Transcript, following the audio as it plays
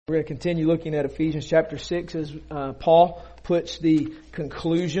We're going to continue looking at Ephesians chapter 6 as Paul puts the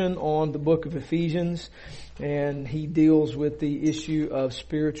conclusion on the book of Ephesians, and he deals with the issue of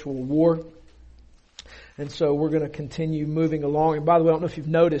spiritual war. And so we're going to continue moving along. And by the way, I don't know if you've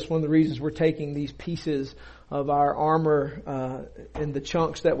noticed, one of the reasons we're taking these pieces of our armor in the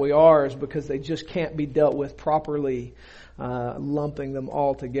chunks that we are is because they just can't be dealt with properly, lumping them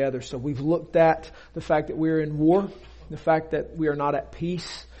all together. So we've looked at the fact that we're in war, the fact that we are not at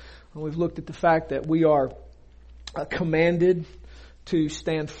peace. And we've looked at the fact that we are commanded to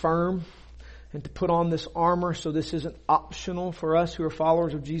stand firm and to put on this armor. So this isn't optional for us who are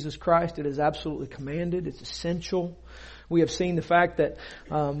followers of Jesus Christ. It is absolutely commanded. It's essential. We have seen the fact that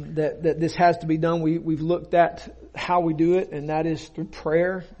that this has to be done. We've looked at how we do it, and that is through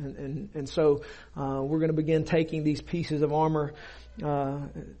prayer. And so we're going to begin taking these pieces of armor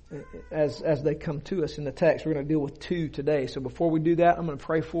as they come to us in the text. We're going to deal with two today. So before we do that, I'm going to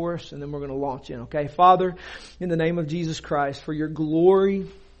pray for us, and then we're going to launch in. Okay, Father, in the name of Jesus Christ, for your glory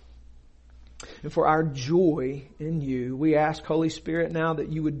and for our joy in you, we ask, Holy Spirit, now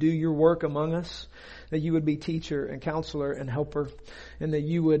that you would do your work among us, that you would be teacher and counselor and helper, and that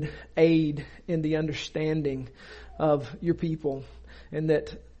you would aid in the understanding of your people, and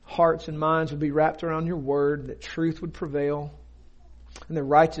that hearts and minds would be wrapped around your word, that truth would prevail, and that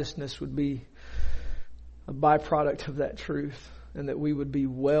righteousness would be a byproduct of that truth, and that we would be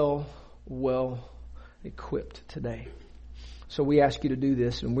well equipped today. So we ask you to do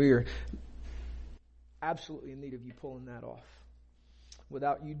this, and we are absolutely in need of you pulling that off.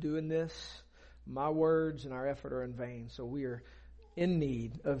 Without you doing this, my words and our effort are in vain. So we are in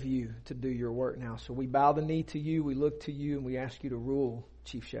need of you to do your work now. So we bow the knee to you, we look to you, and we ask you to rule,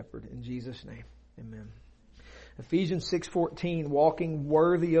 Chief Shepherd. In Jesus' name, amen. Ephesians 6:14, walking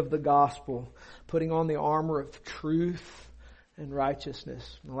worthy of the gospel, putting on the armor of truth and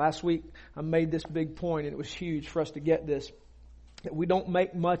righteousness. Now, last week I made this big point, and it was huge for us to get this, that we don't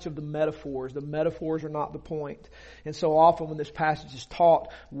make much of the metaphors. The metaphors are not the point. And so often when this passage is taught,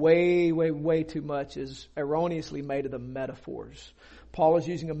 way too much is erroneously made of the metaphors. Paul is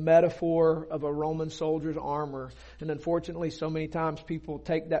using a metaphor of a Roman soldier's armor. And unfortunately, so many times people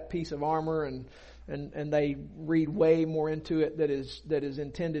take that piece of armor and they read way more into it that is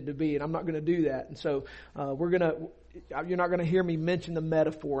intended to be. And I'm not going to do that. And so you're not going to hear me mention the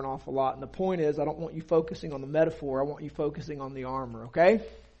metaphor an awful lot. And the point is, I don't want you focusing on the metaphor. I want you focusing on the armor. Okay?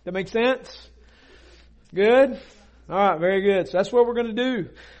 That makes sense? Good? All right, very good. So that's what we're going to do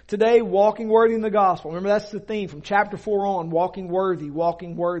today, walking worthy in the gospel. Remember, that's the theme from chapter 4 on, walking worthy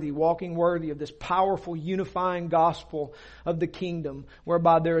of this powerful unifying gospel of the kingdom,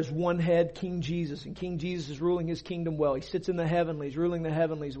 whereby there is one head, King Jesus, and King Jesus is ruling his kingdom well. He sits in the heavenlies, ruling the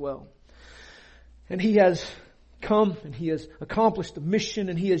heavenlies well. And he has come and he has accomplished the mission,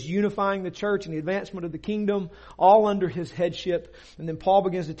 and he is unifying the church and the advancement of the kingdom all under his headship. And then Paul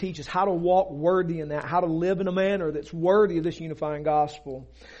begins to teach us how to walk worthy in that, how to live in a manner that's worthy of this unifying gospel.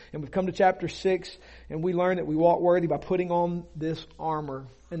 And we've come to chapter 6, and we learn that we walk worthy by putting on this armor.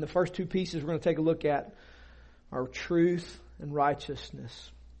 And the first two pieces we're going to take a look at are truth and righteousness.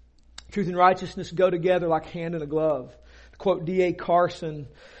 Truth and righteousness go together like hand in a glove. To quote D.A. Carson,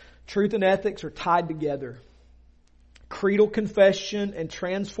 truth and ethics are tied together. Creedal confession and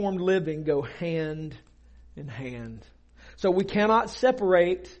transformed living go hand in hand. So we cannot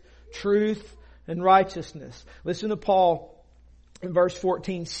separate truth and righteousness. Listen to Paul in verse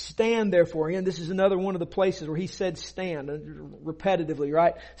 14. Stand therefore. Again, this is another one of the places where he said stand repetitively,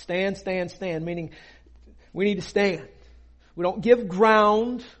 right? Stand, meaning we need to stand. We don't give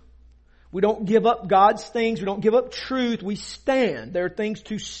ground. We don't give up God's things. We don't give up truth. We stand. There are things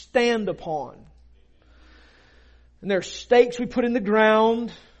to stand upon. And there are stakes we put in the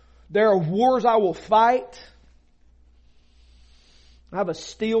ground. There are wars I will fight. I have a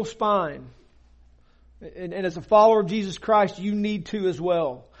steel spine. And as a follower of Jesus Christ, you need to as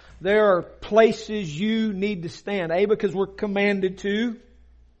well. There are places you need to stand. A, because we're commanded to.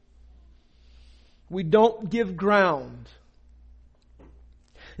 We don't give ground.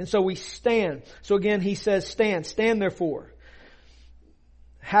 And so we stand. So again, he says stand. Stand therefore,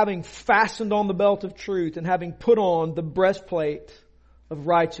 having fastened on the belt of truth and having put on the breastplate of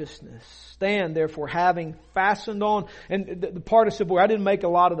righteousness. Stand therefore, having fastened on. And the participle, I didn't make a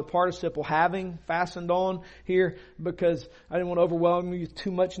lot of the participle having fastened on here because I didn't want to overwhelm you with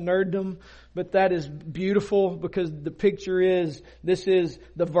too much nerddom. But that is beautiful because the picture is, this is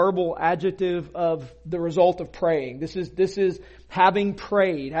the verbal adjective of the result of praying. This is having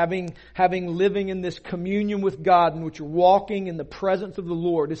prayed, having living in this communion with God in which you're walking in the presence of the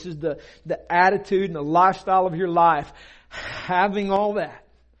Lord. This is the attitude and the lifestyle of your life. Having all that,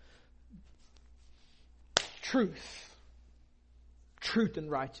 truth. Truth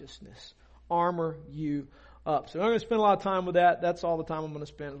and righteousness. Armor you up. So I'm not going to spend a lot of time with that. That's all the time I'm going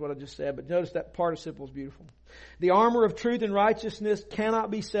to spend is what I just said. But notice that participle is beautiful. The armor of truth and righteousness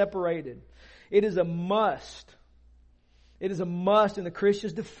cannot be separated. It is a must. It is a must in the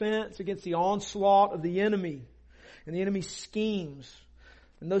Christian's defense against the onslaught of the enemy and the enemy's schemes.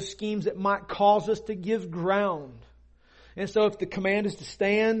 And those schemes that might cause us to give ground. And so if the command is to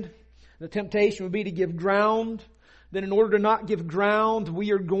stand, the temptation would be to give ground. Then in order to not give ground,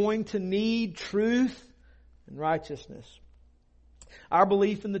 we are going to need truth and righteousness. Our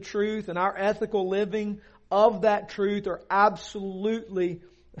belief in the truth and our ethical living of that truth are absolutely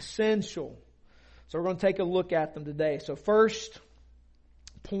essential. So we're going to take a look at them today. So first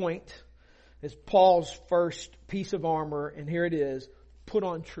point is Paul's first piece of armor, and here it is. Put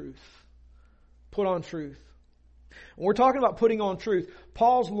on truth. Put on truth. When we're talking about putting on truth,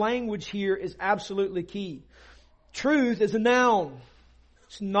 Paul's language here is absolutely key. Truth is a noun.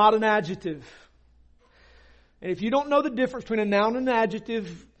 It's not an adjective. And if you don't know the difference between a noun and an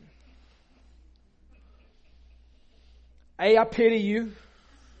adjective, I pity you.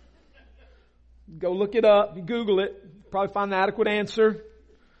 Go look it up. You Google it. Probably find an adequate answer.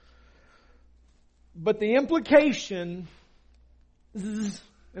 But the implications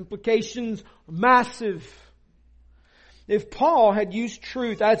are massive. If Paul had used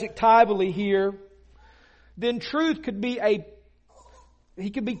truth adjectively here, then truth could be he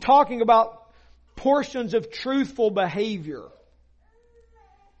could be talking about portions of truthful behavior.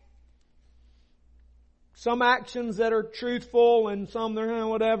 Some actions that are truthful and some that are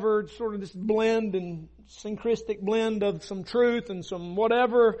whatever, sort of this blend and syncretic blend of some truth and some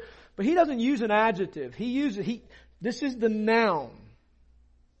whatever. But he doesn't use an adjective. This is the noun.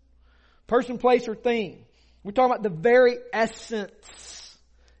 Person, place, or thing. We're talking about the very essence.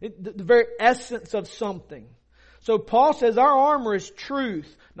 The very essence of something. So Paul says our armor is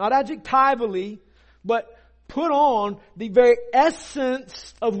truth. Not adjectively, but put on the very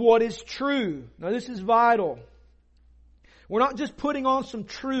essence of what is true. Now this is vital. We're not just putting on some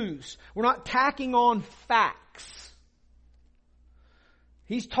truths. We're not tacking on facts.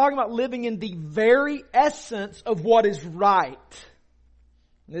 He's talking about living in the very essence of what is right.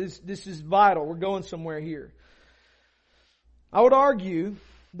 This is vital. We're going somewhere here. I would argue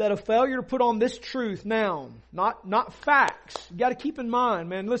that a failure to put on this truth noun, not facts. You got to keep in mind,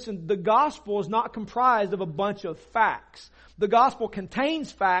 man, listen, the gospel is not comprised of a bunch of facts. The gospel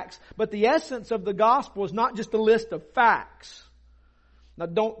contains facts, but the essence of the gospel is not just a list of facts. Now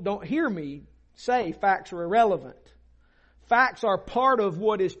don't hear me say facts are irrelevant. Facts are part of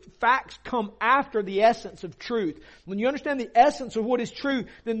facts come after the essence of truth. When you understand the essence of what is true,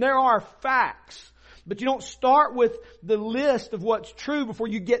 then there are facts. But you don't start with the list of what's true before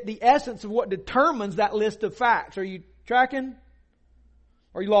you get the essence of what determines that list of facts. Are you tracking?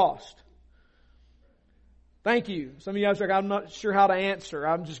 Or are you lost? Thank you. Some of you guys are like, I'm not sure how to answer.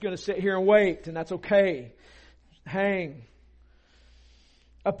 I'm just going to sit here and wait, and that's okay. Hang.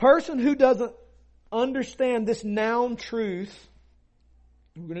 A person who doesn't understand this noun truth,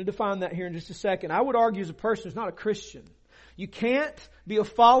 we're going to define that here in just a second. I would argue as a person who's not a Christian. You can't be a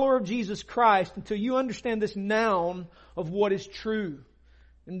follower of Jesus Christ until you understand this noun of what is true.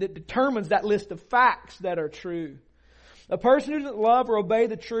 And that determines that list of facts that are true. A person who doesn't love or obey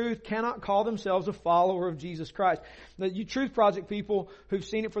the truth cannot call themselves a follower of Jesus Christ. The You Truth Project people who've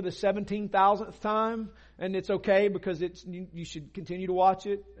seen it for the 17,000th time, and it's okay because you should continue to watch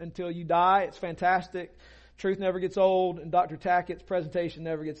it until you die. It's fantastic. Truth never gets old, and Dr. Tackett's presentation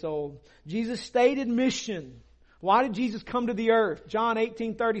never gets old. Jesus' stated mission. Why did Jesus come to the earth? John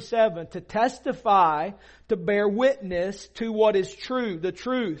 18:37, to testify, to bear witness to what is true, the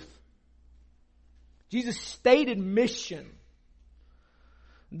truth. Jesus' stated mission.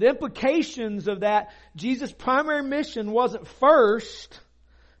 The implications of that, Jesus' primary mission wasn't first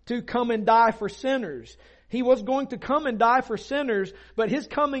to come and die for sinners. He was going to come and die for sinners, but His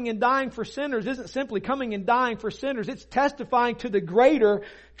coming and dying for sinners isn't simply coming and dying for sinners. It's testifying to the greater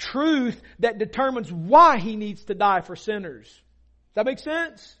truth that determines why He needs to die for sinners. Does that make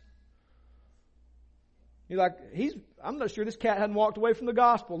sense? You're like, I'm not sure this cat hadn't walked away from the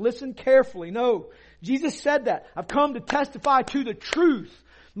gospel. Listen carefully. No. Jesus said that. I've come to testify to the truth.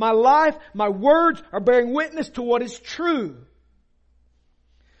 My life, my words are bearing witness to what is true.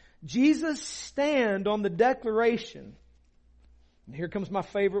 Jesus' stand on the declaration, and here comes my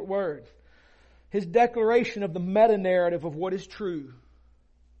favorite word, His declaration of the meta-narrative of what is true.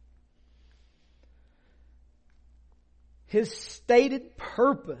 His stated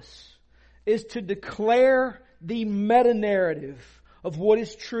purpose is to declare the meta-narrative of what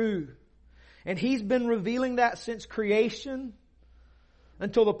is true. And He's been revealing that since creation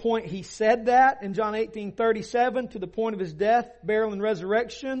until the point He said that in John 18:37, to the point of His death, burial, and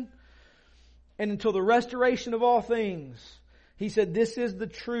resurrection, and until the restoration of all things. He said, this is the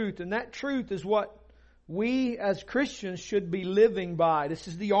truth, and that truth is what we as Christians should be living by. This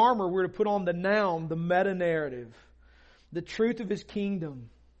is the armor we're to put on, the noun, the meta-narrative, the truth of His kingdom.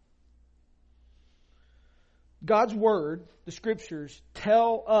 God's Word, the Scriptures,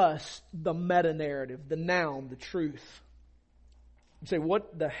 tell us the meta-narrative, the noun, the truth. You say,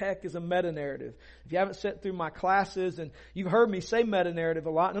 what the heck is a meta-narrative? If you haven't sat through my classes, and you've heard me say meta-narrative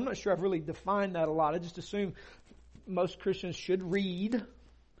a lot, and I'm not sure I've really defined that a lot. I just assume most Christians should read.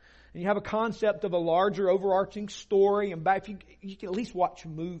 And you have a concept of a larger overarching story. And if you can at least watch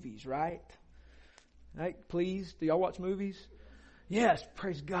movies, right? Right? Please, do y'all watch movies? Yes,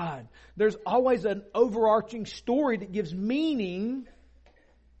 praise God. There's always an overarching story that gives meaning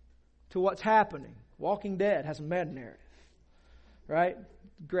to what's happening. Walking Dead has a meta-narrative. Right?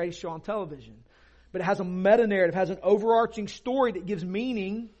 Greatest show on television. But it has a meta-narrative, has an overarching story that gives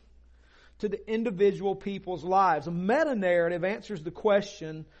meaning to the individual people's lives. A meta-narrative answers the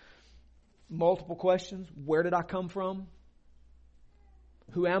question, multiple questions. Where did I come from?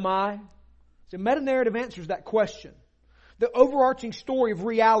 Who am I? So meta-narrative answers that question. The overarching story of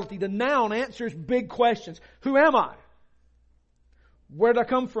reality, the noun, answers big questions. Who am I? Where did I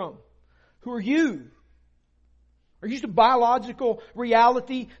come from? Who are you? Are you just a biological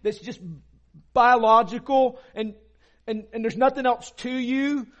reality that's just biological and there's nothing else to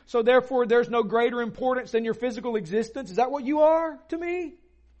you, so therefore there's no greater importance than your physical existence? Is that what you are to me?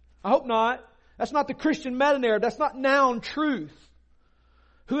 I hope not. That's not the Christian meta-narrative. That's not noun truth.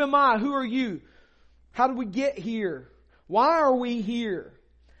 Who am I? Who are you? How did we get here? Why are we here?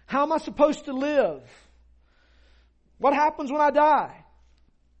 How am I supposed to live? What happens when I die?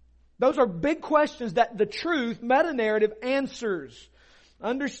 Those are big questions that the truth, meta-narrative, answers.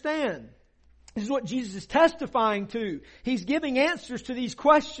 Understand. This is what Jesus is testifying to. He's giving answers to these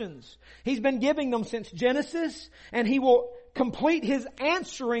questions. He's been giving them since Genesis, and He will complete His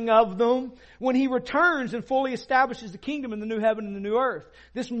answering of them when He returns and fully establishes the kingdom in the new heaven and the new earth.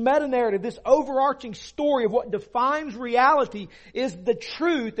 This meta-narrative, this overarching story of what defines reality is the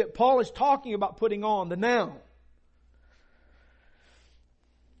truth that Paul is talking about putting on, the noun.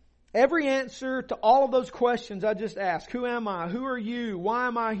 Every answer to all of those questions I just asked. Who am I? Who are you? Why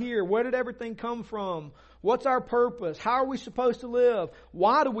am I here? Where did everything come from? What's our purpose? How are we supposed to live?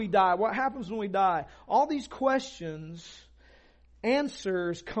 Why do we die? What happens when we die? All these questions,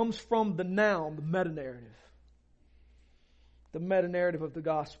 answers comes from the noun, the meta-narrative. The meta-narrative of the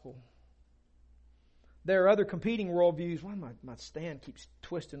gospel. There are other competing worldviews. Why my stand keeps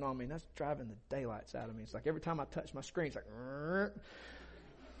twisting on me? That's driving the daylights out of me. It's like every time I touch my screen, it's like...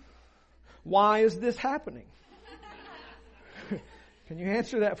 Why is this happening? Can you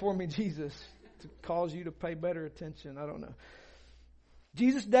answer that for me, Jesus, to cause you to pay better attention? I don't know.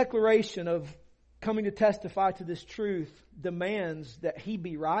 Jesus' declaration of coming to testify to this truth demands that He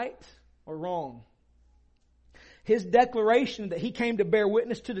be right or wrong. His declaration that He came to bear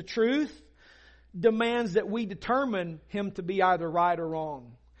witness to the truth demands that we determine Him to be either right or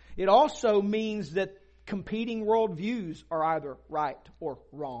wrong. It also means that competing worldviews are either right or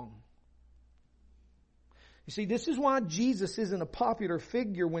wrong. You see, this is why Jesus isn't a popular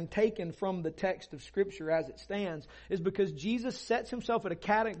figure when taken from the text of Scripture as it stands, is because Jesus sets Himself in a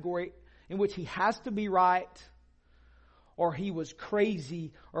category in which He has to be right, or He was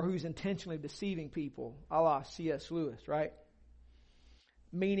crazy, or He was intentionally deceiving people, a la C.S. Lewis, right?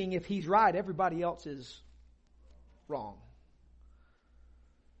 Meaning if He's right, everybody else is wrong.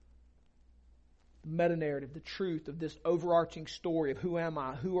 The meta-narrative, the truth of this overarching story of who am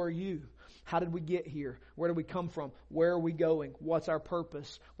I? Who are you? How did we get here? Where did we come from? Where are we going? What's our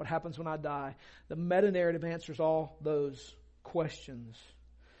purpose? What happens when I die? The meta-narrative answers all those questions.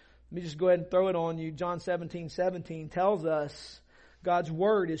 Let me just go ahead and throw it on you. John 17:17 tells us God's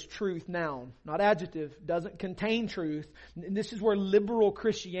Word is truth, noun, not adjective, doesn't contain truth. And this is where liberal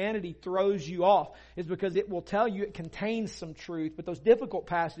Christianity throws you off, is because it will tell you it contains some truth. But those difficult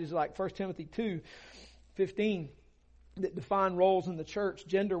passages like 1 Timothy 2:15 that define roles in the church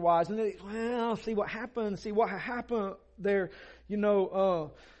gender-wise, and they, see what happened there,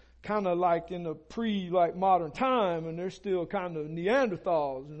 kind of like in a modern time, and they're still kind of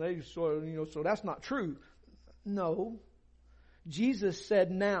Neanderthals, and they sort of, so that's not true. No. Jesus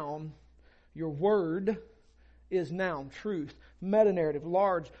said noun, your word is noun, truth. Meta-narrative,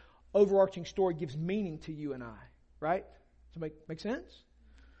 large, overarching story gives meaning to you and I, right? Does it make sense?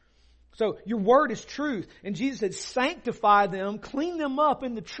 So your word is truth. And Jesus said, sanctify them, clean them up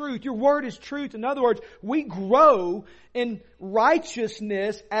in the truth. Your word is truth. In other words, we grow in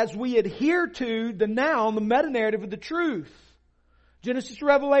righteousness as we adhere to the noun, the meta-narrative of the truth. Genesis to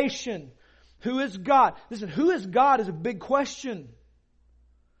Revelation. Who is God? Listen, who is God is a big question.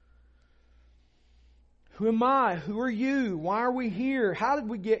 Who am I? Who are you? Why are we here? How did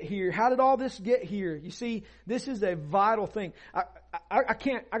we get here? How did all this get here? You see, this is a vital thing. I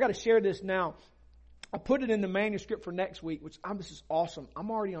got to share this now. I put it in the manuscript for next week, this is awesome.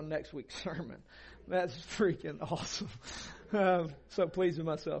 I'm already on next week's sermon. That's freaking awesome. So pleased with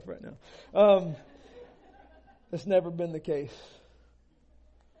myself right now. That's never been the case.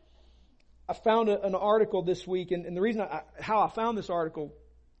 I found an article this week, and the reason how I found this article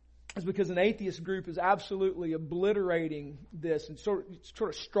is because an atheist group is absolutely obliterating this and sort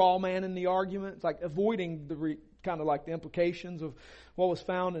of straw manning the argument. It's like avoiding the kind of like the implications of what was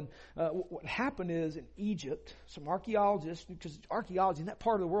found. And what happened is in Egypt, some archaeologists, because archaeology in that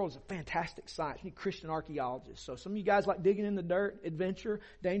part of the world is a fantastic science. You need Christian archaeologists. So some of you guys like digging in the dirt, adventure,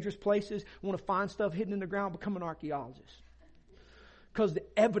 dangerous places, want to find stuff hidden in the ground, become an archaeologist. Because the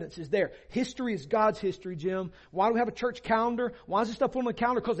evidence is there. History is God's history, Jim. Why do we have a church calendar? Why is this stuff on the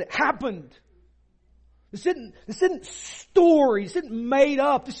calendar? Because it happened. This isn't story. This isn't made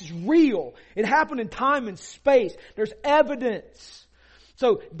up. This is real. It happened in time and space. There's evidence.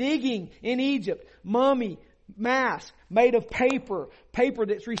 So digging in Egypt, mummy, mask made of paper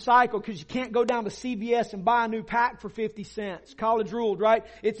that's recycled because you can't go down to CVS and buy a new pack for 50 cents. College ruled, right?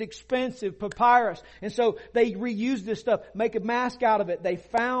 It's expensive, papyrus. And so they reuse this stuff, make a mask out of it. They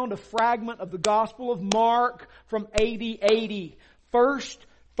found a fragment of the Gospel of Mark from AD 80. First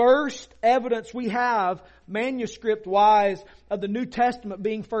evidence we have, manuscript-wise, of the New Testament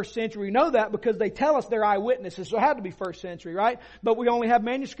being first century. We know that because they tell us they're eyewitnesses, so it had to be first century, right? But we only have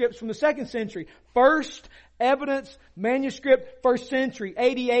manuscripts from the second century. First evidence, manuscript, first century,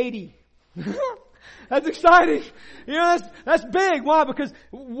 AD 80. That's exciting. You know, that's big. Why? Because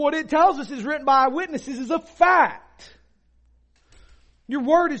what it tells us is written by eyewitnesses is a fact. Your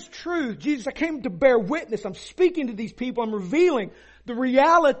word is truth. Jesus, I came to bear witness. I'm speaking to these people. I'm revealing the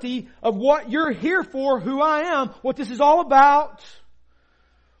reality of what you're here for, who I am, what this is all about.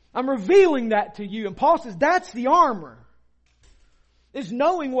 I'm revealing that to you. And Paul says that's the armor. Is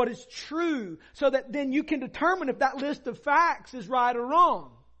knowing what is true so that then you can determine if that list of facts is right or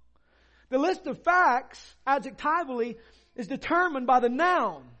wrong. The list of facts, adjectively, is determined by the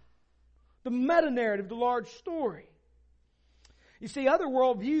noun, the meta-narrative, the large story. You see, other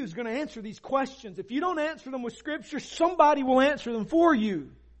worldviews are going to answer these questions. If you don't answer them with Scripture, somebody will answer them for you.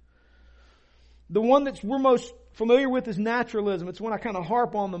 The one that we're most familiar with is naturalism. It's one I kind of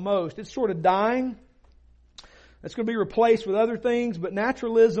harp on the most. It's sort of dying. It's going to be replaced with other things, but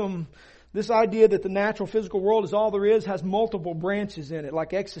naturalism, this idea that the natural physical world is all there is, has multiple branches in it,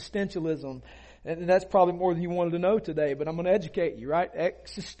 like existentialism. And that's probably more than you wanted to know today, but I'm going to educate you, right?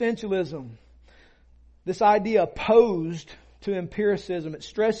 Existentialism. This idea opposed to empiricism. It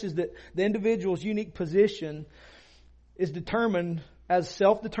stresses that the individual's unique position is determined as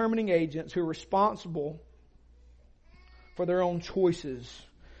self-determining agents who are responsible for their own choices.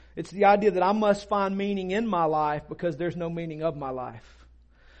 It's the idea that I must find meaning in my life because there's no meaning of my life.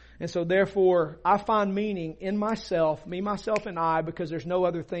 And so therefore, I find meaning in myself, me, myself, and I, because there's no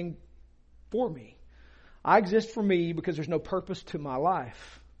other thing for me. I exist for me because there's no purpose to my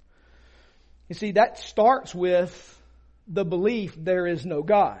life. You see, that starts with the belief there is no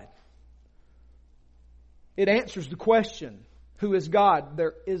God. It answers the question, who is God?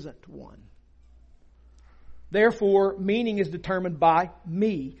 There isn't one. Therefore, meaning is determined by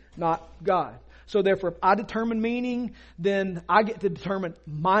me, not God. So therefore, if I determine meaning, then I get to determine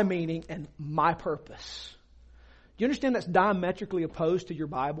my meaning and my purpose. Do you understand that's diametrically opposed to your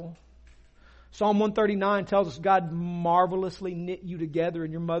Bible? Psalm 139 tells us God marvelously knit you together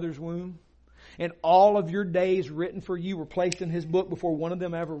in your mother's womb. And all of your days written for you were placed in His book before one of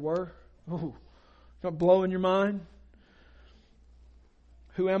them ever were. Oh, not blowing your mind?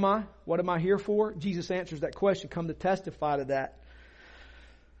 Who am I? What am I here for? Jesus answers that question. Come to testify to that.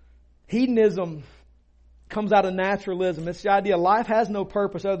 Hedonism comes out of naturalism. It's the idea life has no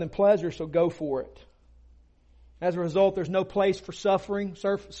purpose other than pleasure, so go for it. As a result, there's no place for suffering.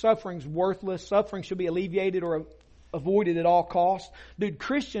 Suffering's worthless. Suffering should be alleviated or avoided at all costs. Dude,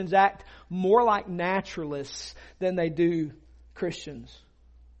 Christians act more like naturalists than they do Christians.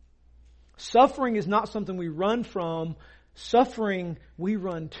 Suffering is not something we run from. Suffering we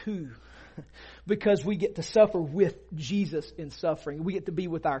run to. Because we get to suffer with Jesus in suffering. We get to be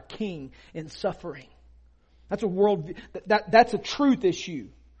with our King in suffering. That's a world. That's a truth issue.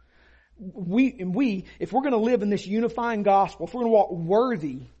 if we're going to live in this unifying gospel, if we're going to walk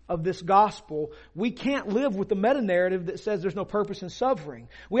worthy of this gospel, we can't live with the meta-narrative that says there's no purpose in suffering.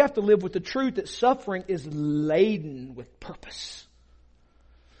 We have to live with the truth that suffering is laden with purpose.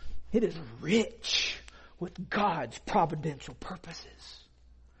 It is rich with God's providential purposes.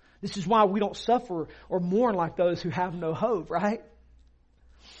 This is why we don't suffer or mourn like those who have no hope, right?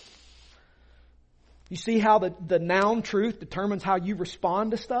 You see how the noun truth determines how you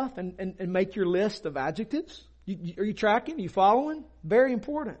respond to stuff and make your list of adjectives? Are you tracking? Are you following? Very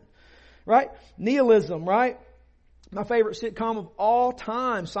important. Right? Nihilism, right? My favorite sitcom of all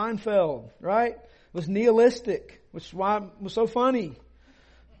time, Seinfeld, right? Was nihilistic, which is why it was so funny.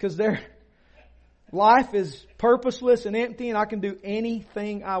 Because their life is purposeless and empty and I can do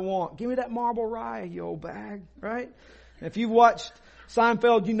anything I want. Give me that marble rye, you old bag, right? And if you've watched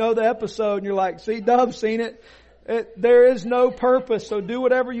Seinfeld, you know the episode and you're like, see, Dove's seen it. There is no purpose, so do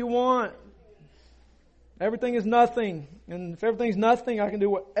whatever you want. Everything is nothing. And if everything's nothing, I can do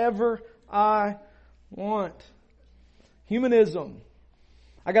whatever I want. Humanism.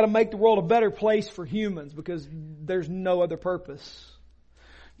 I got to make the world a better place for humans because there's no other purpose.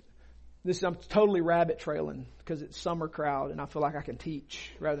 I'm totally rabbit trailing because it's summer crowd and I feel like I can teach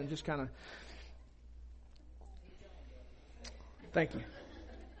rather than just kind of... Thank you.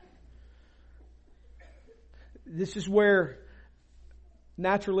 This is where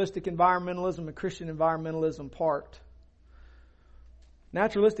naturalistic environmentalism and Christian environmentalism part.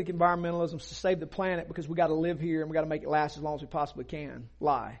 Naturalistic environmentalism is to save the planet because we got to live here and we got to make it last as long as we possibly can.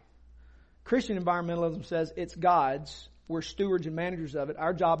 Lie. Christian environmentalism says it's God's. We're stewards and managers of it.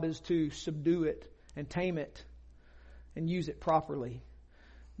 Our job is to subdue it and tame it and use it properly.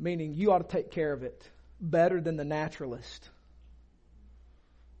 Meaning you ought to take care of it better than the naturalist.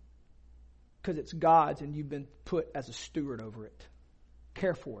 Because it's God's and you've been put as a steward over it.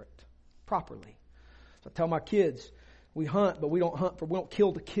 Care for it properly. So I tell my kids, we hunt, but we don't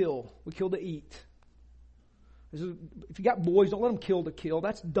kill to kill. We kill to eat. If you got boys, don't let them kill to kill.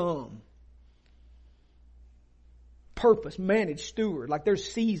 That's dumb. Purpose, manage, steward. Like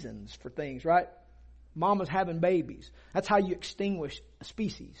there's seasons for things, right? Mama's having babies. That's how you extinguish a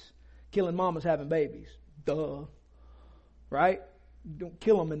species. Killing mamas having babies. Duh. Right? Don't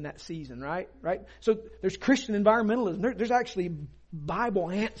kill them in that season, right? Right? So there's Christian environmentalism. There's actually a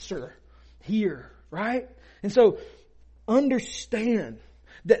Bible answer here, right? And so understand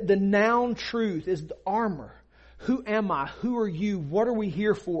that the noun truth is the armor. Who am I? Who are you? What are we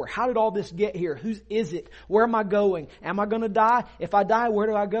here for? How did all this get here? Whose is it? Where am I going? Am I going to die? If I die, where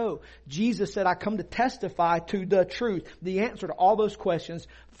do I go? Jesus said, I come to testify to the truth. The answer to all those questions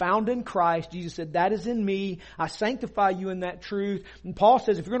found in Christ. Jesus said, that is in me. I sanctify you in that truth. And Paul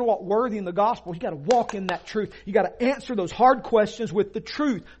says, if you're going to walk worthy in the gospel, you got to walk in that truth. You got to answer those hard questions with the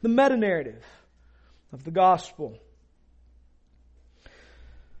truth, the meta-narrative of the gospel.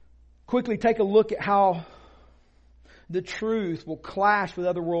 Quickly take a look at how the truth will clash with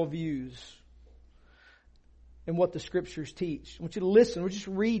other worldviews and what the Scriptures teach. I want you to listen. We'll just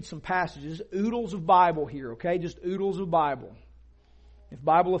read some passages. Oodles of Bible here, okay? Just oodles of Bible. If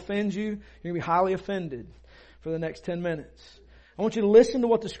Bible offends you, you're going to be highly offended for the next 10 minutes. I want you to listen to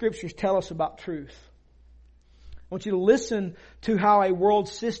what the Scriptures tell us about truth. I want you to listen to how a world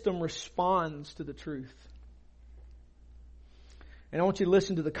system responds to the truth. And I want you to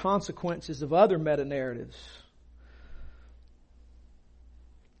listen to the consequences of other meta-narratives.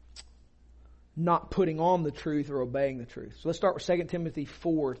 Not putting on the truth or obeying the truth. So let's start with 2 Timothy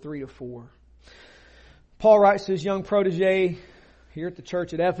 4, 3-4. Paul writes to his young protege here at the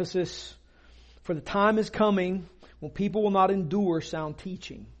church at Ephesus, for the time is coming when people will not endure sound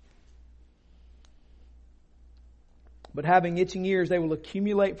teaching. But having itching ears, they will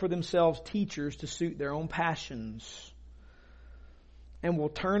accumulate for themselves teachers to suit their own passions, and will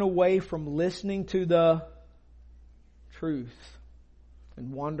turn away from listening to the truth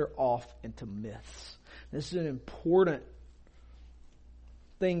and wander off into myths. This is an important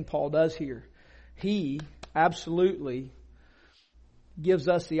thing Paul does here. He absolutely gives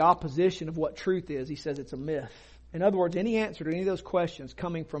us the opposition of what truth is. He says it's a myth. In other words, any answer to any of those questions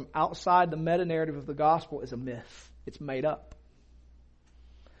coming from outside the meta-narrative of the gospel is a myth. It's made up.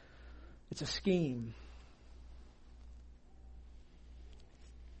 It's a scheme.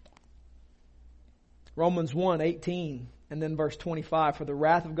 Romans 1:18 and then verse 25. For the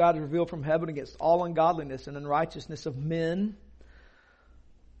wrath of God is revealed from heaven against all ungodliness and unrighteousness of men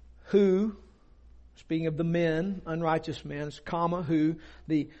who, speaking of the men, unrighteous men, comma, who,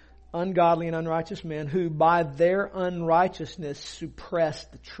 the ungodly and unrighteous men, who by their unrighteousness suppress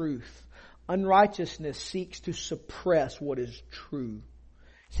the truth. Unrighteousness seeks to suppress what is true.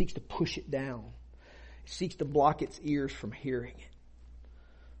 seeks to push it down. It seeks to block its ears from hearing it.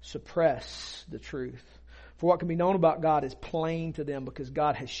 Suppress the truth. For what can be known about God is plain to them because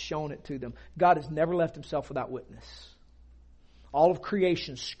God has shown it to them. God has never left Himself without witness. All of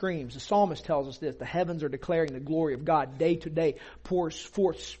creation screams. The psalmist tells us this. The heavens are declaring the glory of God. Day to day pours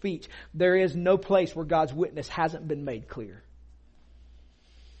forth speech. There is no place where God's witness hasn't been made clear.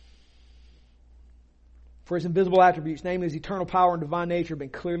 For His invisible attributes, namely His eternal power and divine nature, have been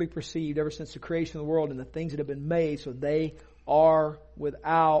clearly perceived ever since the creation of the world and the things that have been made, so they are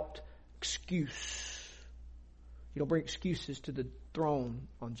without excuse. You don't bring excuses to the throne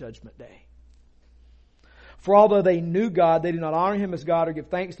on Judgment Day. For although they knew God, they did not honor Him as God or give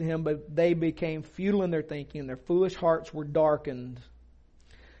thanks to Him, but they became futile in their thinking, and their foolish hearts were darkened.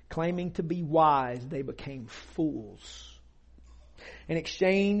 Claiming to be wise, they became fools, and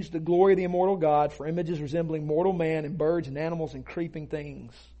exchanged the glory of the immortal God for images resembling mortal man and birds and animals and creeping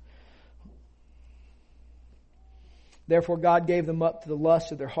things. Therefore God gave them up to the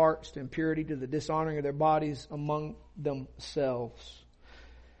lust of their hearts, to impurity, to the dishonoring of their bodies among themselves,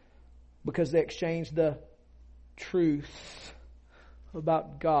 because they exchanged the truth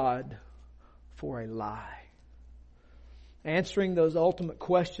about God for a lie. Answering those ultimate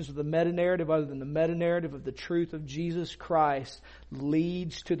questions of the meta-narrative other than the meta-narrative of the truth of Jesus Christ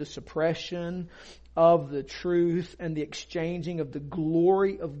leads to the suppression of the truth and the exchanging of the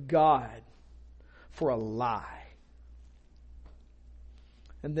glory of God for a lie.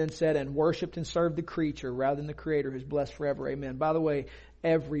 And then said, and worshipped and served the creature rather than the Creator who is blessed forever. Amen. By the way,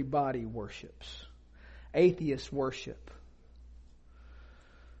 everybody worships. Atheists worship.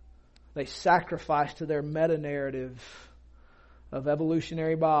 They sacrifice to their meta-narrative of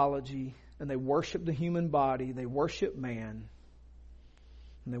evolutionary biology, and they worship the human body, they worship man,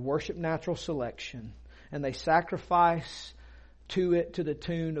 and they worship natural selection, and they sacrifice to it to the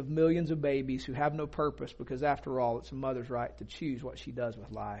tune of millions of babies who have no purpose, because after all, it's a mother's right to choose what she does with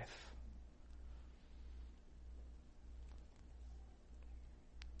life.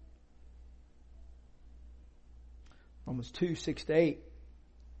 Romans 2, 6-8.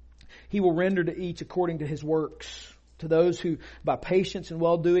 He will render to each according to his works. To those who by patience and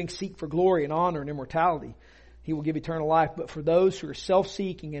well-doing seek for glory and honor and immortality, He will give eternal life. But for those who are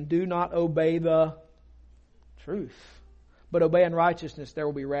self-seeking and do not obey the truth, but obey unrighteousness, there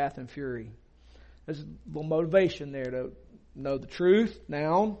will be wrath and fury. There's a little motivation there to know the truth.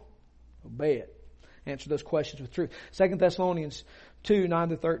 Now, obey it. Answer those questions with truth. 2 Thessalonians 2,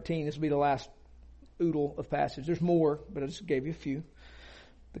 9-13. This will be the last oodle of passage. There's more, but I just gave you a few.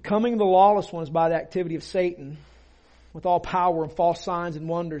 The coming of the lawless one is by the activity of Satan, with all power and false signs and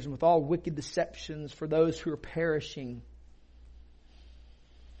wonders, and with all wicked deceptions for those who are perishing.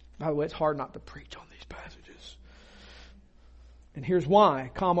 By the way, it's hard not to preach on these passages. And here's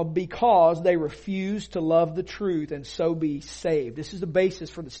why, because they refuse to love the truth and so be saved. This is the basis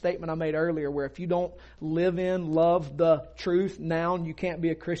for the statement I made earlier, where if you don't love the truth, now you can't be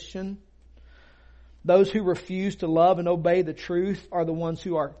a Christian. Those who refuse to love and obey the truth are the ones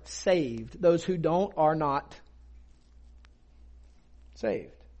who are saved. Those who don't are not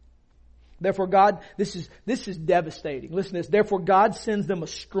saved. Therefore God, this is devastating. Listen to this. Therefore God sends them a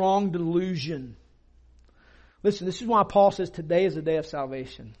strong delusion. Listen, this is why Paul says today is the day of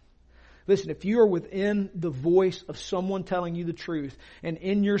salvation. Listen, if you are within the voice of someone telling you the truth, and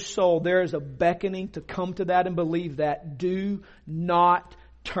in your soul there is a beckoning to come to that and believe that, do not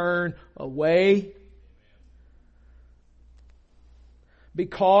turn away.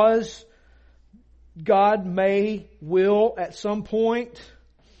 Because God will at some point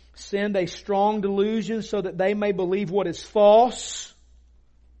send a strong delusion so that they may believe what is false.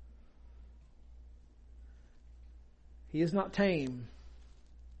 He is not tame,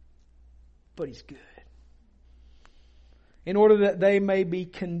 but He's good. In order that they may be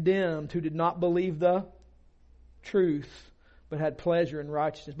condemned who did not believe the truth, but had pleasure in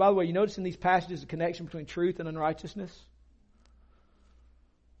righteousness. By the way, you notice in these passages the connection between truth and unrighteousness?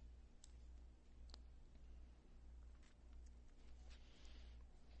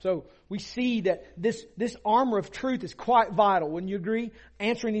 So we see that this armor of truth is quite vital. Wouldn't you agree?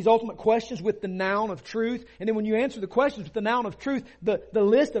 Answering these ultimate questions with the noun of truth. And then when you answer the questions with the noun of truth, the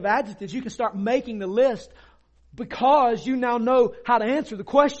list of adjectives, you can start making the list because you now know how to answer the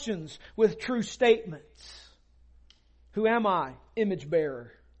questions with true statements. Who am I? Image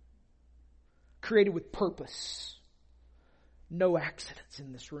bearer. Created with purpose. No accidents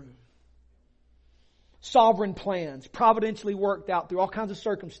in this room. Sovereign plans, providentially worked out through all kinds of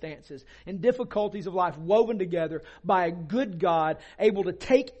circumstances and difficulties of life woven together by a good God, able to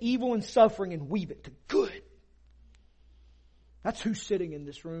take evil and suffering and weave it to good. That's who's sitting in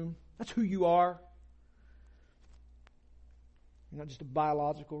this room. That's who you are. You're not just a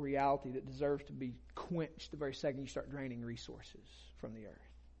biological reality that deserves to be quenched the very second you start draining resources from the earth.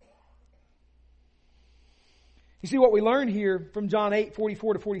 You see, what we learn here from John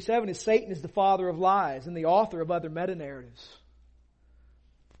 8:44-47 is Satan is the father of lies and the author of other meta-narratives.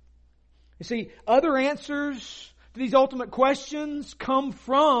 You see, other answers to these ultimate questions come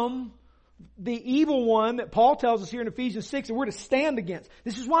from the evil one that Paul tells us here in Ephesians 6 that we're to stand against.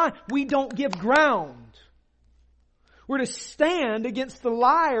 This is why we don't give ground. We're to stand against the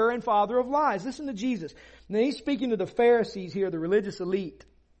liar and father of lies. Listen to Jesus. Now he's speaking to the Pharisees here, the religious elite.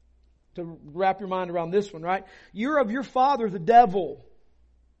 To wrap your mind around this one, right? You're of your father, the devil.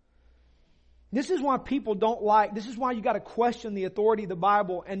 This is why people don't like, this is why you got to question the authority of the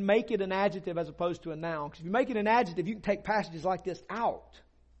Bible and make it an adjective as opposed to a noun. Because if you make it an adjective, you can take passages like this out.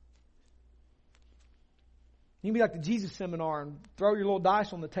 You can be like the Jesus seminar and throw your little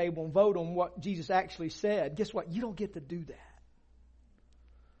dice on the table and vote on what Jesus actually said. Guess what? You don't get to do that.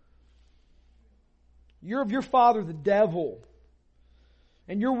 You're of your father, the devil.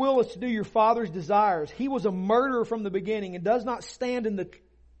 And your will is to do your father's desires. He was a murderer from the beginning and does not stand in the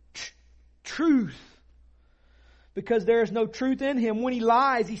truth because there is no truth in him. When he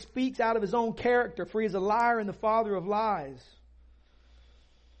lies, he speaks out of his own character, for he is a liar and the father of lies.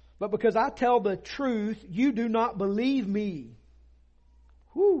 But because I tell the truth, you do not believe me.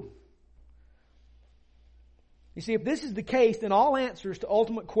 Whew. You see, if this is the case, then all answers to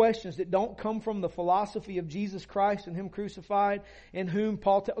ultimate questions that don't come from the philosophy of Jesus Christ and Him crucified, in whom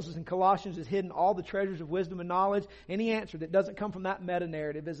Paul tells us in Colossians is hidden all the treasures of wisdom and knowledge, any answer that doesn't come from that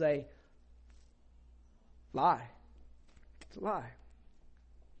meta-narrative is a lie. It's a lie.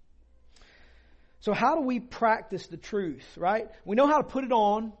 So how do we practice the truth, right? We know how to put it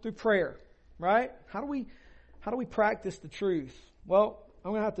on through prayer, right? How do we practice the truth? Well,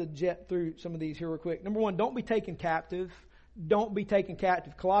 I'm going to have to jet through some of these here real quick. Number one, don't be taken captive. Don't be taken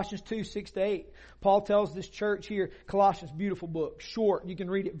captive. Colossians 2:6-8. Paul tells this church here, Colossians, beautiful book. Short. You can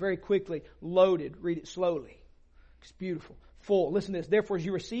read it very quickly. Loaded. Read it slowly. It's beautiful. Full. Listen to this. Therefore, as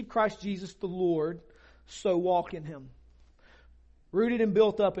you receive Christ Jesus the Lord, so walk in Him. Rooted and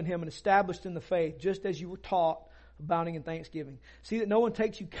built up in Him and established in the faith, just as you were taught, abounding in thanksgiving. See that no one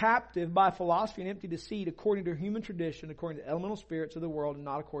takes you captive by philosophy and empty deceit according to human tradition, according to the elemental spirits of the world, and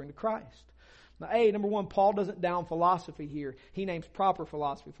not according to Christ. Now, number one, Paul doesn't down philosophy here. He names proper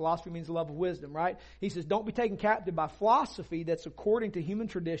philosophy. Philosophy means the love of wisdom, right? He says, don't be taken captive by philosophy that's according to human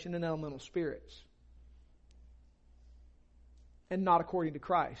tradition and elemental spirits, and not according to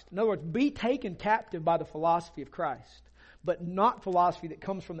Christ. In other words, be taken captive by the philosophy of Christ, but not philosophy that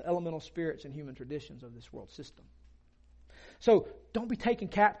comes from the elemental spirits and human traditions of this world system. So, don't be taken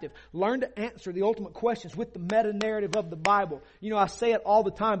captive. Learn to answer the ultimate questions with the meta-narrative of the Bible. You know, I say it all the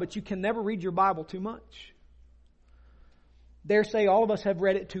time, but you can never read your Bible too much. Dare say all of us have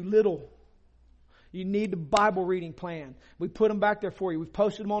read it too little. You need the Bible reading plan. We put them back there for you. We've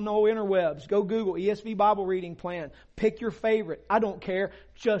posted them on the interwebs. Go Google ESV Bible reading plan. Pick your favorite. I don't care.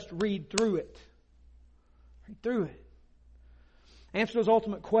 Just read through it. Read through it. Answer those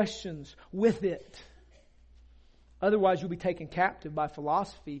ultimate questions with it. Otherwise, you'll be taken captive by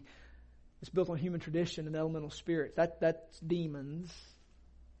philosophy that's built on human tradition and elemental spirits. That's demons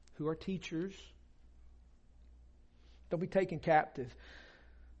who are teachers. Don't be taken captive.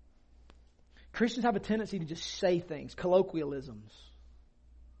 Christians have a tendency to just say things, colloquialisms.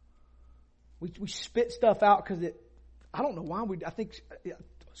 We spit stuff out because I don't know why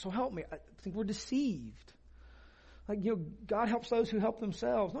so help me, I think we're deceived. Like, God helps those who help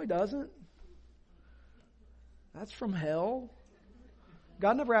themselves. No, He doesn't. That's from hell.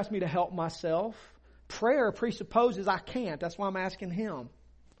 God never asked me to help myself. Prayer presupposes I can't. That's why I'm asking Him.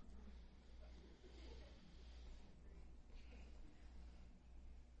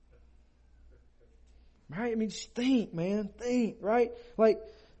 Right? I mean, just think, man. Think, right? Like,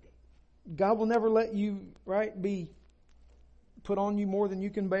 God will never let you, right, be put on you more than you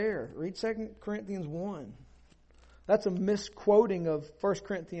can bear. Read 2 Corinthians 1. That's a misquoting of 1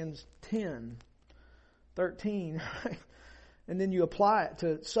 Corinthians 10. 13, right? And then you apply it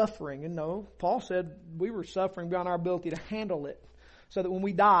to suffering. And no, Paul said we were suffering beyond our ability to handle it, so that when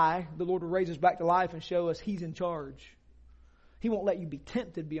we die, the Lord will raise us back to life and show us He's in charge. He won't let you be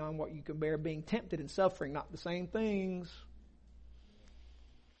tempted beyond what you can bear. Being tempted and suffering, not the same things.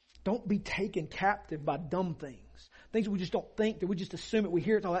 Don't be taken captive by dumb things. Things we just don't think, that we just assume it. We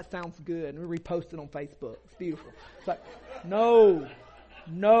hear it, oh, that sounds good. And we repost it on Facebook. It's beautiful. It's like, no,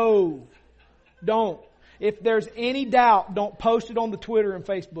 don't. If there's any doubt, don't post it on the Twitter and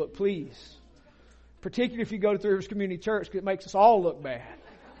Facebook, please. Particularly if you go to Three Rivers Community Church, because it makes us all look bad.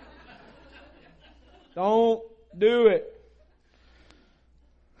 Don't do it.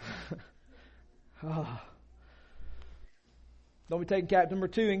 Don't be taken captive. Number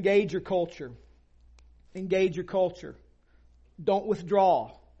 2, engage your culture. Engage your culture. Don't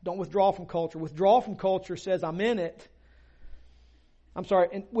withdraw. Don't withdraw from culture. Withdraw from culture says I'm in it. I'm sorry,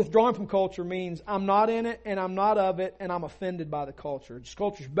 and withdrawing from culture means I'm not in it and I'm not of it and I'm offended by the culture. Just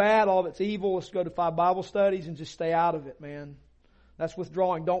culture's bad, all of it's evil. Let's go to 5 Bible studies and just stay out of it, man. That's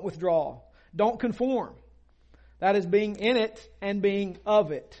withdrawing. Don't withdraw. Don't conform. That is being in it and being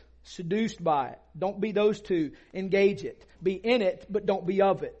of it. Seduced by it. Don't be those two. Engage it. Be in it, but don't be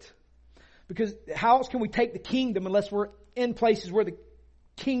of it. Because how else can we take the kingdom unless we're in places where the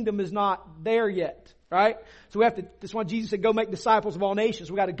kingdom is not there yet? Right? So we have to, that's why Jesus said, go make disciples of all nations.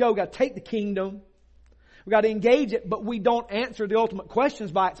 We got to go, we got to take the kingdom. We got to engage it, but we don't answer the ultimate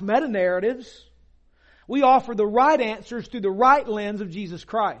questions by its meta-narratives. We offer the right answers through the right lens of Jesus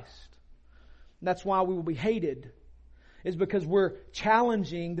Christ. And that's why we will be hated. Is because we're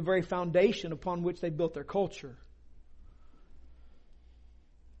challenging the very foundation upon which they built their culture.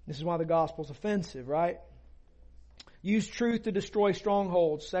 This is why the gospel is offensive, right? Use truth to destroy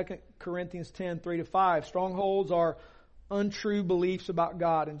strongholds. 2 Corinthians 10, 3-5. Strongholds are untrue beliefs about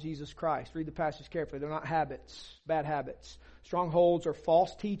God and Jesus Christ. Read the passage carefully. They're not habits, bad habits. Strongholds are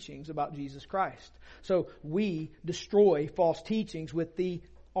false teachings about Jesus Christ. So we destroy false teachings with the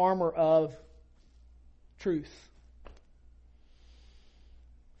armor of truth.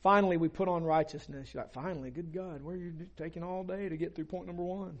 Finally, we put on righteousness. You're like, finally, good God, where are you taking all day to get through point number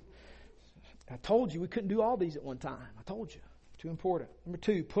 1? I told you we couldn't do all these at one time. I told you. Too important. Number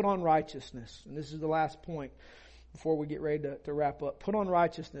 2, put on righteousness. And this is the last point before we get ready to wrap up. Put on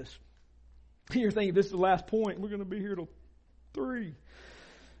righteousness. You're thinking, this is the last point. We're going to be here till 3.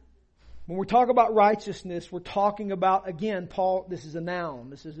 When we talk about righteousness, we're talking about, again, Paul, this is a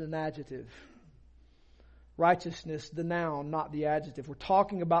noun. This is an adjective. Righteousness, the noun, not the adjective. We're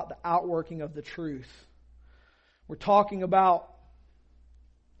talking about the outworking of the truth. We're talking about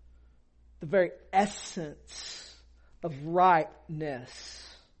the very essence of rightness.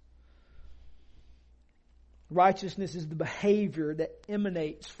 Righteousness is the behavior that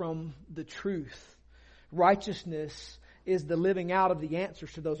emanates from the truth. Righteousness is the living out of the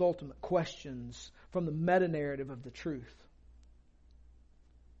answers to those ultimate questions from the meta-narrative of the truth.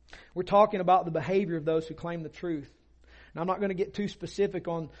 We're talking about the behavior of those who claim the truth. Now, I'm not going to get too specific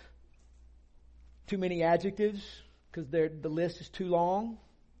on too many adjectives because the list is too long.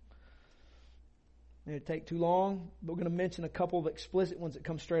 And it'd take too long. But we're going to mention a couple of explicit ones that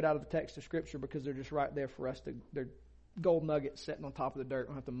come straight out of the text of Scripture because they're just right there for us. They're gold nuggets sitting on top of the dirt. We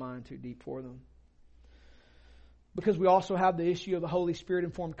don't have to mine too deep for them. Because we also have the issue of the Holy Spirit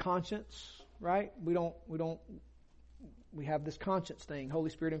informed conscience, right? We have this conscience thing. Holy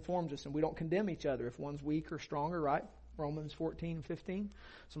Spirit informs us, and we don't condemn each other if one's weak or stronger, right? Romans 14 and 15.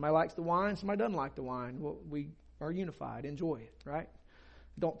 Somebody likes the wine, somebody doesn't like the wine. Well, we are unified. Enjoy it, right?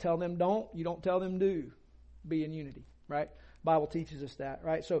 Don't tell them don't. You don't tell them do. Be in unity, right? Bible teaches us that,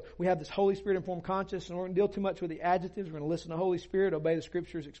 right? So we have this Holy Spirit informed conscience, and we're going to deal too much with the adjectives. We're going to listen to the Holy Spirit, obey the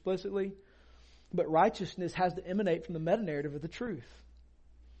Scriptures explicitly. But righteousness has to emanate from the meta-narrative of the truth.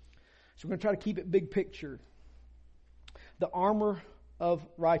 So we're going to try to keep it big picture. The armor of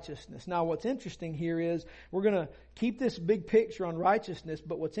righteousness. Now what's interesting here is we're going to keep this big picture on righteousness,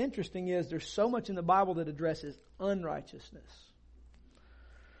 but what's interesting is there's so much in the Bible that addresses unrighteousness.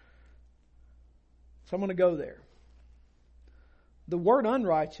 So I'm going to go there. The word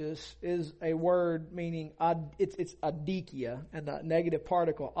unrighteous is a word meaning, it's adikia, and the negative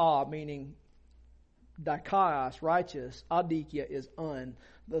particle meaning dikaios, righteous. Adikia is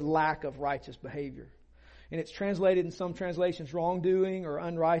the lack of righteous behavior. And it's translated in some translations wrongdoing or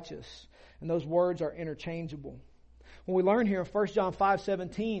unrighteous. And those words are interchangeable. What we learn here in 1 John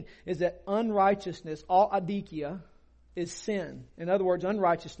 5:17 is that unrighteousness, all adikia, is sin. In other words,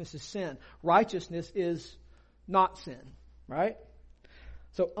 unrighteousness is sin. Righteousness is not sin, right?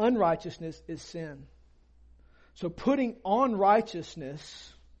 So unrighteousness is sin. So putting on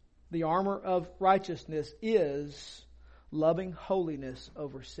righteousness, the armor of righteousness, is loving holiness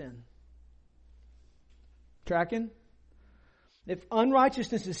over sin. Tracking? If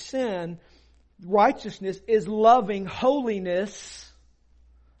unrighteousness is sin, righteousness is loving holiness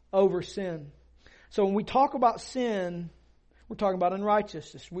over sin. So when we talk about sin, we're talking about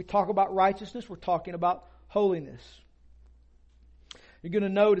unrighteousness. When we talk about righteousness, we're talking about holiness. You're going to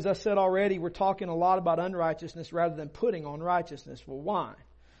note, as I said already, we're talking a lot about unrighteousness rather than putting on righteousness. Well, why?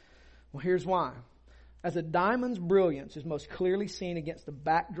 Well, here's why. As a diamond's brilliance is most clearly seen against the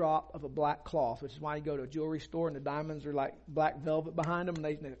backdrop of a black cloth, which is why you go to a jewelry store and the diamonds are like black velvet behind them,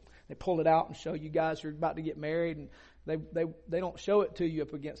 and they pull it out and show you guys who are about to get married, and they don't show it to you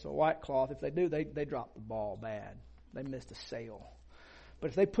up against a white cloth. If they do, they drop the ball bad. They missed a sale.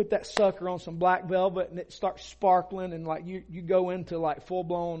 But if they put that sucker on some black velvet and it starts sparkling, and like you go into like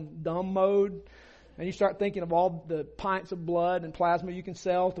full-blown dumb mode, and you start thinking of all the pints of blood and plasma you can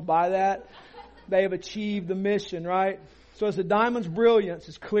sell to buy that, they have achieved the mission, right? So as the diamond's brilliance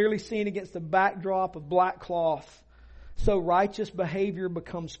is clearly seen against the backdrop of black cloth, so righteous behavior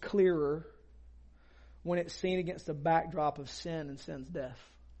becomes clearer when it's seen against the backdrop of sin and sin's death.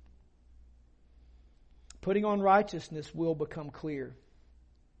 Putting on righteousness will become clear.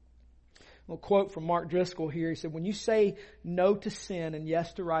 A quote from Mark Driscoll here. He said, when you say no to sin and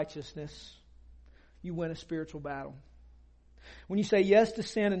yes to righteousness, you win a spiritual battle. When you say yes to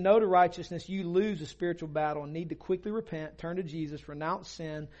sin and no to righteousness, you lose a spiritual battle and need to quickly repent, turn to Jesus, renounce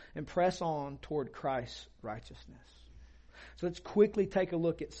sin, and press on toward Christ's righteousness. So let's quickly take a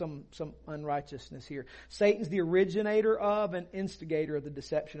look at some unrighteousness here. Satan's the originator of and instigator of the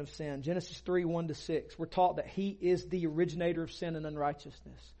deception of sin. Genesis 3, 1-6. We're taught that he is the originator of sin and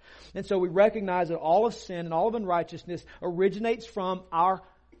unrighteousness. And so we recognize that all of sin and all of unrighteousness originates from our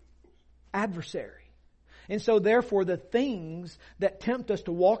adversary. And so therefore the things that tempt us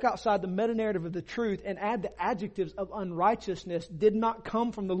to walk outside the meta-narrative of the truth and add the adjectives of unrighteousness did not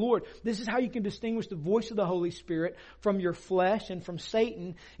come from the Lord. This is how you can distinguish the voice of the Holy Spirit from your flesh and from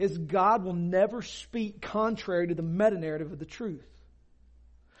Satan, is God will never speak contrary to the meta-narrative of the truth.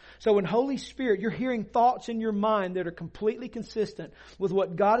 So in Holy Spirit, you're hearing thoughts in your mind that are completely consistent with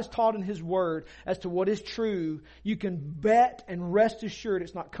what God has taught in His Word as to what is true. You can bet and rest assured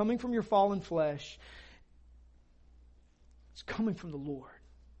it's not coming from your fallen flesh. It's coming from the Lord.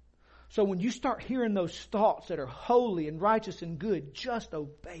 So when you start hearing those thoughts that are holy and righteous and good, just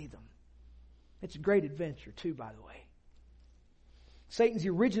obey them. It's a great adventure too, by the way. Satan's the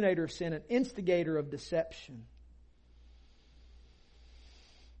originator of sin and instigator of deception.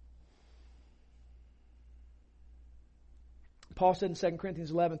 Paul said in 2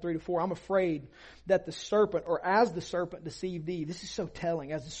 Corinthians 11, 3-4, I'm afraid that the serpent, or as the serpent deceived Eve, this is so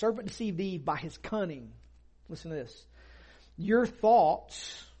telling, as the serpent deceived Eve by his cunning, listen to this, your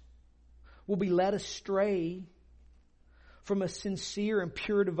thoughts will be led astray from a sincere and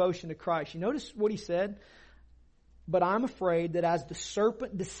pure devotion to Christ. You notice what he said? But I'm afraid that as the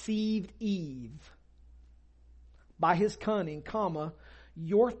serpent deceived Eve by his cunning, comma,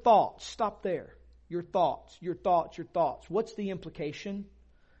 your thoughts, stop there. Your thoughts. What's the implication?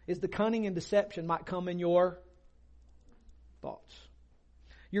 Is the cunning and deception might come in your thoughts.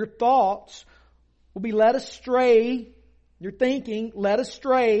 Your thoughts will be led astray. Your thinking led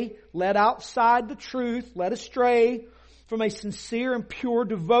astray, led outside the truth, led astray from a sincere and pure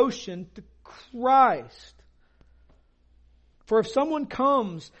devotion to Christ. For if someone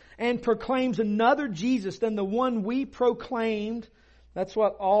comes and proclaims another Jesus than the one we proclaimed, that's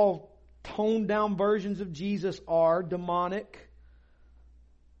what all toned down versions of Jesus are, demonic.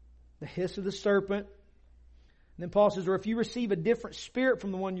 The hiss of the serpent. And then Paul says, or if you receive a different spirit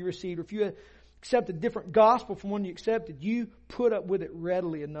from the one you received, or if you accept a different gospel from one you accepted, you put up with it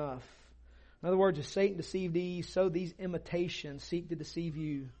readily enough. In other words, as Satan deceived Eve, so these imitations seek to deceive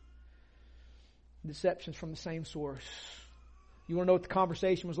you. Deceptions from the same source. You want to know what the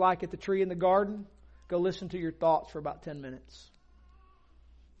conversation was like at the tree in the garden? Go listen to your thoughts for about 10 minutes.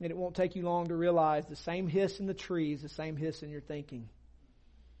 And it won't take you long to realize the same hiss in the tree is the same hiss in your thinking.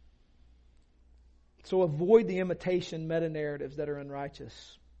 So avoid the imitation meta-narratives that are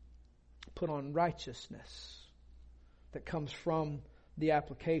unrighteous. Put on righteousness that comes from the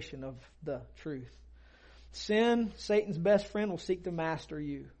application of the truth. Sin, Satan's best friend, will seek to master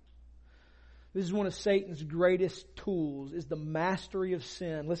you. This is one of Satan's greatest tools, is the mastery of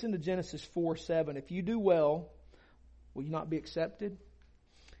sin. Listen to Genesis 4:7. If you do well, will you not be accepted?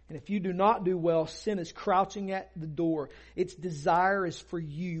 And if you do not do well, sin is crouching at the door. Its desire is for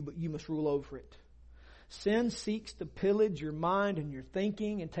you, but you must rule over it. Sin seeks to pillage your mind and your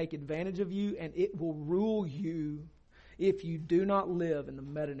thinking and take advantage of you, and it will rule you if you do not live in the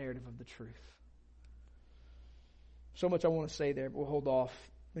meta-narrative of the truth. So much I want to say there, but we'll hold off.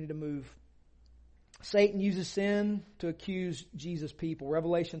 We need to move. Satan uses sin to accuse Jesus' people.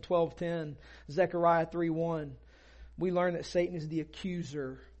 Revelation 12:10, Zechariah 3:1. We learn that Satan is the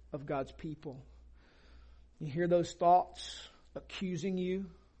accuser of God's people. You hear those thoughts accusing you?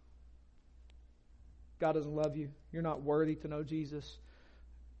 God doesn't love you. You're not worthy to know Jesus.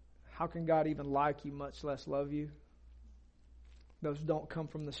 How can God even like you, much less love you? Those don't come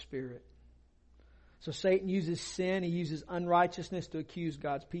from the Spirit. So Satan uses sin, he uses unrighteousness to accuse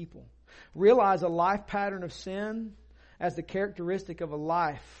God's people. Realize a life pattern of sin as the characteristic of a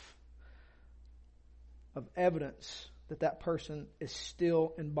life of evidence that that person is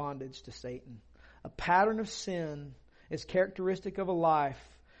still in bondage to Satan. A pattern of sin is characteristic of a life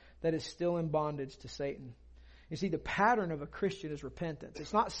that is still in bondage to Satan. You see, the pattern of a Christian is repentance.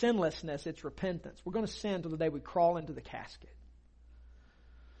 It's not sinlessness, it's repentance. We're going to sin until the day we crawl into the casket.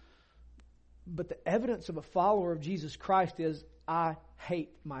 But the evidence of a follower of Jesus Christ is, I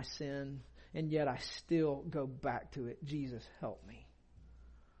hate my sin, and yet I still go back to it. Jesus, help me.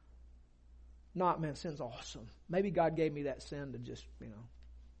 Not, man, sin's awesome. Maybe God gave me that sin to just,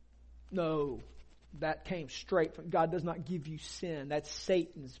 No, that came straight from God. Does not give you sin. That's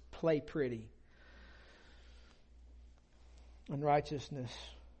Satan's play pretty. Unrighteousness.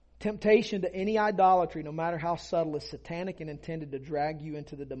 Temptation to any idolatry, no matter how subtle, is satanic and intended to drag you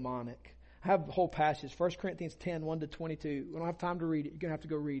into the demonic. I have the whole passage. 1 Corinthians 10, 1-22. We don't have time to read it. You're going to have to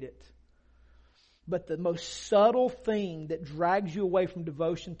go read it. But the most subtle thing that drags you away from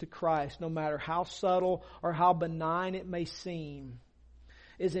devotion to Christ, no matter how subtle or how benign it may seem,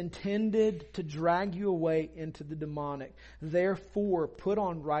 is intended to drag you away into the demonic. Therefore, put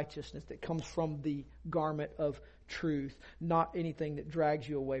on righteousness that comes from the garment of truth, not anything that drags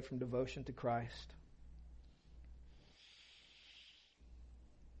you away from devotion to Christ.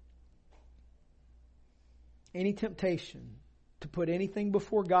 Any temptation to put anything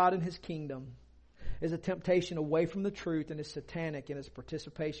before God and His kingdom is a temptation away from the truth and is satanic in its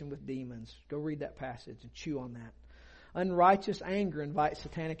participation with demons. Go read that passage and chew on that. Unrighteous anger invites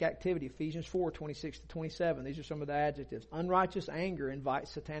satanic activity. Ephesians 4, 26-27. These are some of the adjectives. Unrighteous anger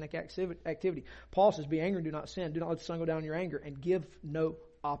invites satanic activity. Paul says, be angry and do not sin. Do not let the sun go down in your anger, and give no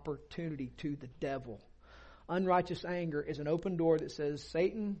opportunity to the devil. Unrighteous anger is an open door that says,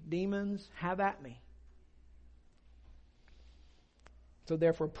 Satan, demons, have at me. So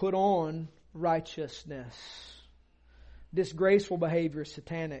therefore, put on righteousness. Disgraceful behavior is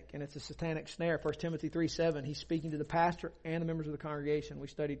satanic, and it's a satanic snare. 1 Timothy 3:7, he's speaking to the pastor and the members of the congregation. We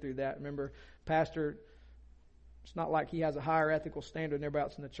studied through that. Remember, pastor, it's not like he has a higher ethical standard than everybody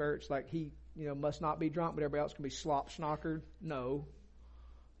else in the church. Like he, must not be drunk, but everybody else can be slop schnockered. No,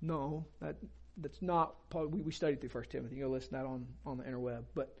 that's not. We studied through 1 Timothy. You can go listen to that on the interweb.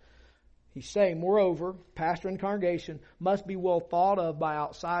 But he's saying, moreover, pastor and congregation must be well thought of by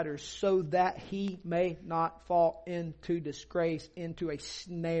outsiders so that he may not fall into disgrace, into a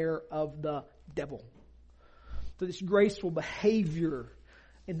snare of the devil. So this graceful behavior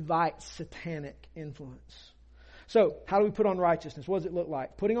invites satanic influence. So, how do we put on righteousness? What does it look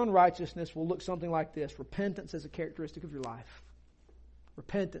like? Putting on righteousness will look something like this. Repentance is a characteristic of your life.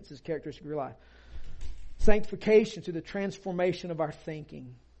 Repentance is a characteristic of your life. Sanctification through the transformation of our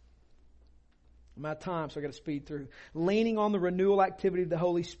thinking. I'm out of time, so I've got to speed through. Leaning on the renewal activity of the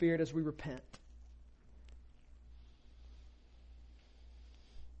Holy Spirit as we repent.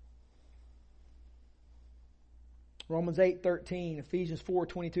 Romans 8:13, Ephesians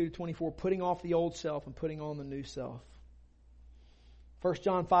 4:22-24, putting off the old self and putting on the new self. 1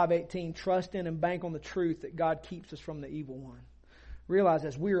 John 5:18, trust in and bank on the truth that God keeps us from the evil one. Realize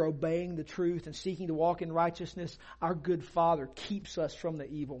as we are obeying the truth and seeking to walk in righteousness, our good Father keeps us from the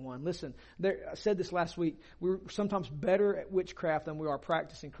evil one. Listen, I said this last week. We're sometimes better at witchcraft than we are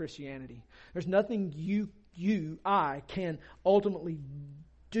practicing Christianity. There's nothing I can ultimately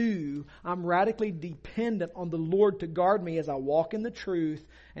do. I'm radically dependent on the Lord to guard me as I walk in the truth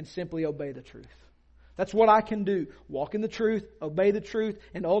and simply obey the truth. That's what I can do. Walk in the truth, obey the truth,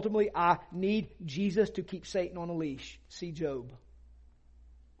 and ultimately I need Jesus to keep Satan on a leash. See Job.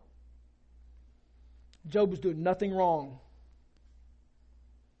 Job was doing nothing wrong.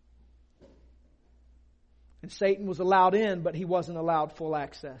 And Satan was allowed in, but he wasn't allowed full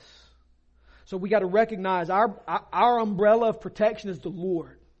access. So we got to recognize our umbrella of protection is the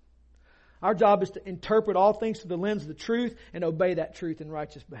Lord. Our job is to interpret all things through the lens of the truth and obey that truth in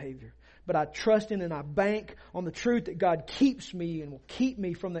righteous behavior. But I trust in and I bank on the truth that God keeps me and will keep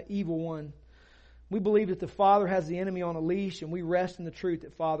me from the evil one. We believe that the Father has the enemy on a leash, and we rest in the truth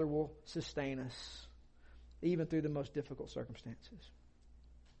that Father will sustain us, even through the most difficult circumstances.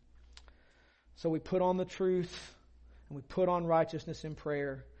 So we put on the truth, and we put on righteousness in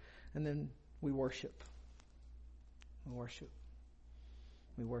prayer, and then we worship. We worship.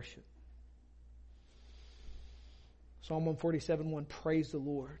 We worship. Psalm 147:1, praise the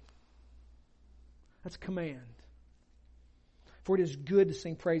Lord. That's a command. For it is good to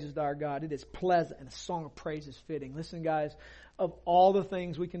sing praises to our God. It is pleasant, and a song of praise is fitting. Listen, guys, of all the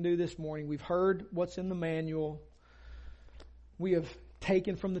things we can do this morning, we've heard what's in the manual. We have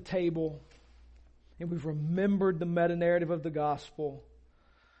taken from the table. and we've remembered the meta-narrative of the gospel,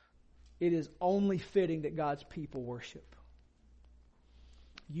 it is only fitting that God's people worship.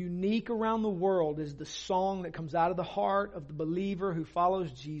 Unique around the world is the song that comes out of the heart of the believer who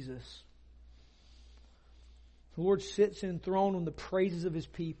follows Jesus. The Lord sits enthroned on the praises of His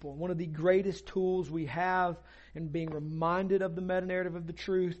people. One of the greatest tools we have in being reminded of the meta-narrative of the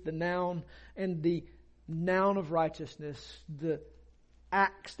truth, the noun, and the noun of righteousness, the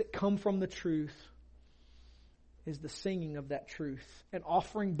acts that come from the truth, is the singing of that truth and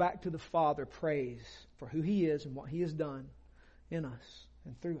offering back to the Father praise for who He is and what He has done in us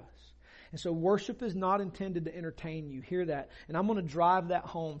and through us. And so worship is not intended to entertain you. Hear that. And I'm going to drive that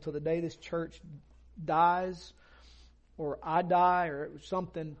home till the day this church dies or I die or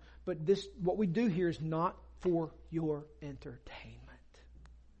something. But this, what we do here is not for your entertainment.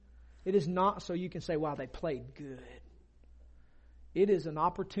 It is not so you can say, wow, they played good. It is an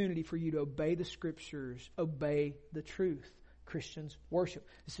opportunity for you to obey the Scriptures, obey the truth. Christians worship.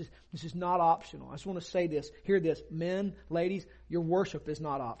 This is not optional. I just want to say this. Hear this. Men, ladies, your worship is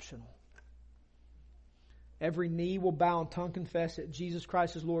not optional. Every knee will bow and tongue confess that Jesus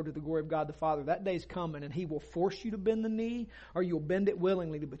Christ is Lord to the glory of God the Father. That day's coming and He will force you to bend the knee or you'll bend it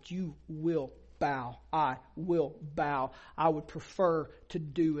willingly, but you will bow. I will bow. I would prefer to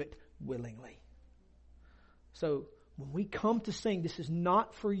do it willingly. So, when we come to sing, this is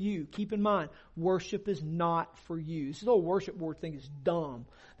not for you. Keep in mind, worship is not for you. This whole worship word thing is dumb.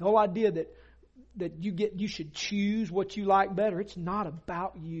 The whole idea that you should choose what you like better, it's not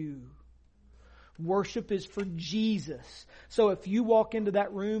about you. Worship is for Jesus. So if you walk into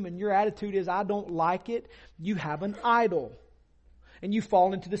that room and your attitude is, I don't like it, you have an idol. And you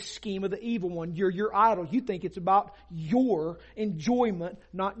fall into the scheme of the evil one. You're your idol. You think it's about your enjoyment,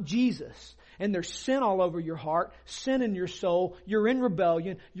 not Jesus. And there's sin all over your heart, sin in your soul. You're in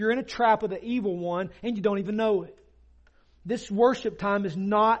rebellion. You're in a trap of the evil one, and you don't even know it. This worship time is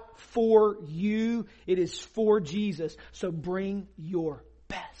not for you. It is for Jesus. So bring your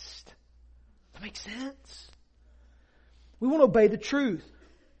best. That makes sense? We want to obey the truth.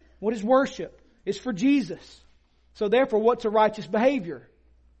 What is worship? It's for Jesus. So therefore, what's a righteous behavior?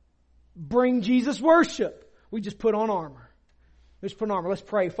 Bring Jesus worship. We just put on armor. Let's put on armor. Let's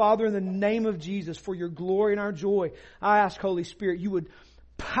pray. Father, in the name of Jesus, for your glory and our joy, I ask, Holy Spirit, you would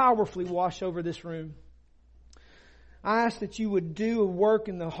powerfully wash over this room. I ask that you would do a work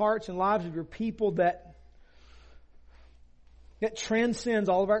in the hearts and lives of your people that transcends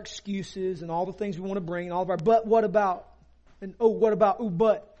all of our excuses and all the things we want to bring and all of our but what about and oh what about oh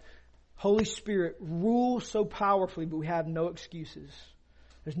but. Holy Spirit, rule so powerfully, but we have no excuses.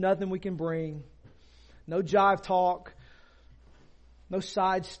 There's nothing we can bring. No jive talk. No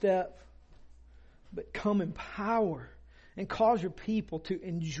sidestep. But come in power and cause your people to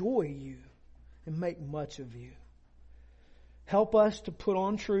enjoy you and make much of you. Help us to put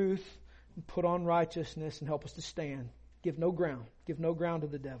on truth and put on righteousness and help us to stand. Give no ground. Give no ground to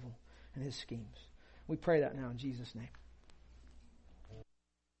the devil and his schemes. We pray that now in Jesus' name.